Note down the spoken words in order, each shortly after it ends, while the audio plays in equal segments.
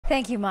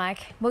Thank you,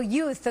 Mike. Well,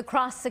 youth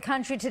across the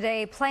country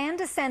today plan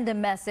to send a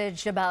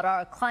message about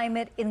our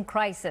climate in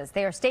crisis.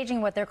 They are staging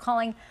what they're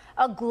calling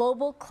a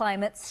global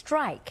climate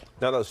strike.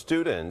 Now, those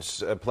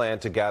students plan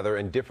to gather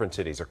in different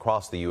cities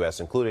across the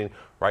U.S., including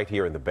right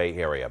here in the Bay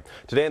Area.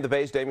 Today in the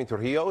Bay's Damien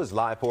Trujillo is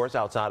live for us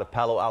outside of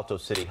Palo Alto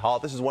City Hall.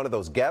 This is one of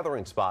those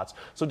gathering spots.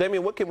 So,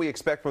 Damien, what can we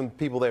expect from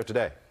people there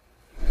today?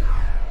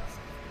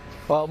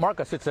 Well,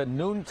 Marcus, it's a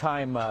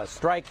noontime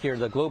strike here,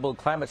 the global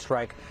climate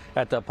strike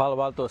at the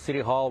Palo Alto City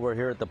Hall. We're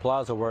here at the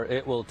plaza where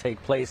it will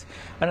take place.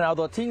 And now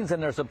the teens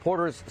and their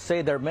supporters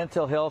say their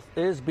mental health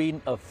is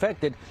being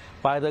affected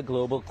by the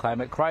global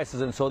climate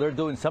crisis, and so they're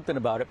doing something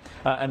about it,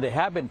 and they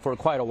have been for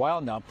quite a while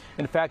now.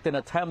 In fact, in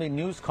a timely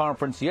news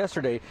conference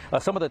yesterday,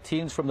 some of the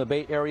teens from the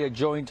Bay Area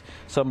joined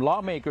some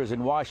lawmakers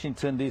in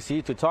Washington,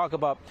 D.C. to talk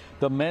about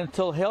the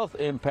mental health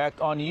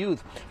impact on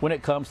youth when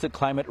it comes to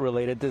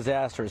climate-related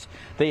disasters.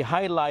 They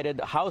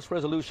highlighted House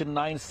Resolution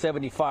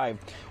 975,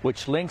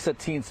 which links a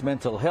teen's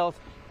mental health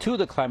to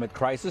the climate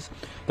crisis.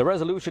 The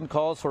resolution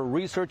calls for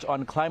research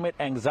on climate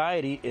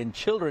anxiety in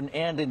children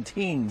and in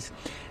teens,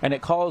 and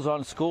it calls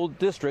on school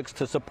districts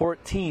to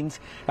support teens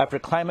after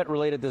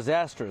climate-related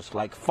disasters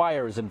like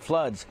fires and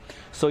floods.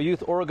 So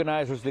youth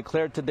organizers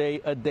declared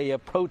today a day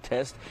of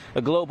protest,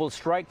 a global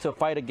strike to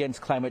fight against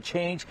climate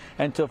change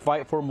and to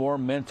fight for more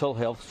mental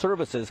health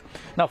services.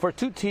 Now, for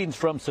two teens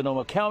from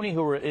Sonoma County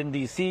who were in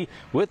D.C.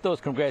 with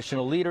those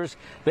congressional leaders,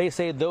 they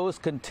say those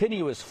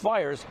continuous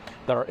fires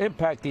that are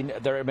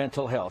impacting their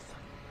mental health.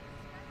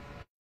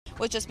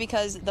 Was just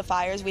because the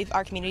fires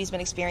our community's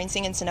been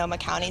experiencing in Sonoma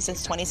County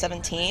since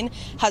 2017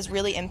 has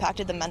really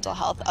impacted the mental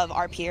health of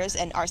our peers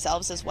and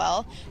ourselves as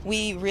well.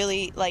 We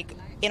really,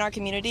 in our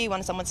community,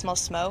 when someone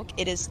smells smoke,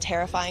 it is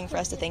terrifying for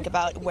us to think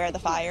about where the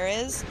fire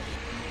is.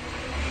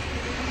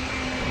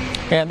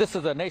 And this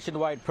is a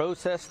nationwide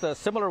protest.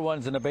 Similar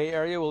ones in the Bay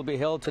Area will be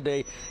held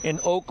today in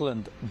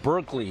Oakland,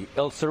 Berkeley,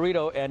 El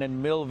Cerrito, and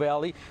in Mill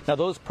Valley. Now,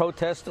 those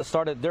protests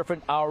start at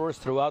different hours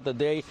throughout the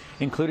day,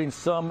 including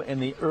some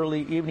in the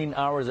early evening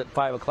hours at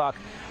 5 o'clock.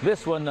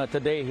 This one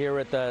today here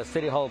at the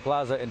City Hall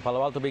Plaza in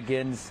Palo Alto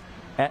begins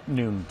at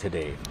noon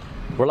today.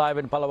 We're live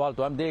in Palo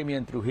Alto. I'm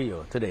Damien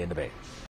Trujillo, today in the Bay.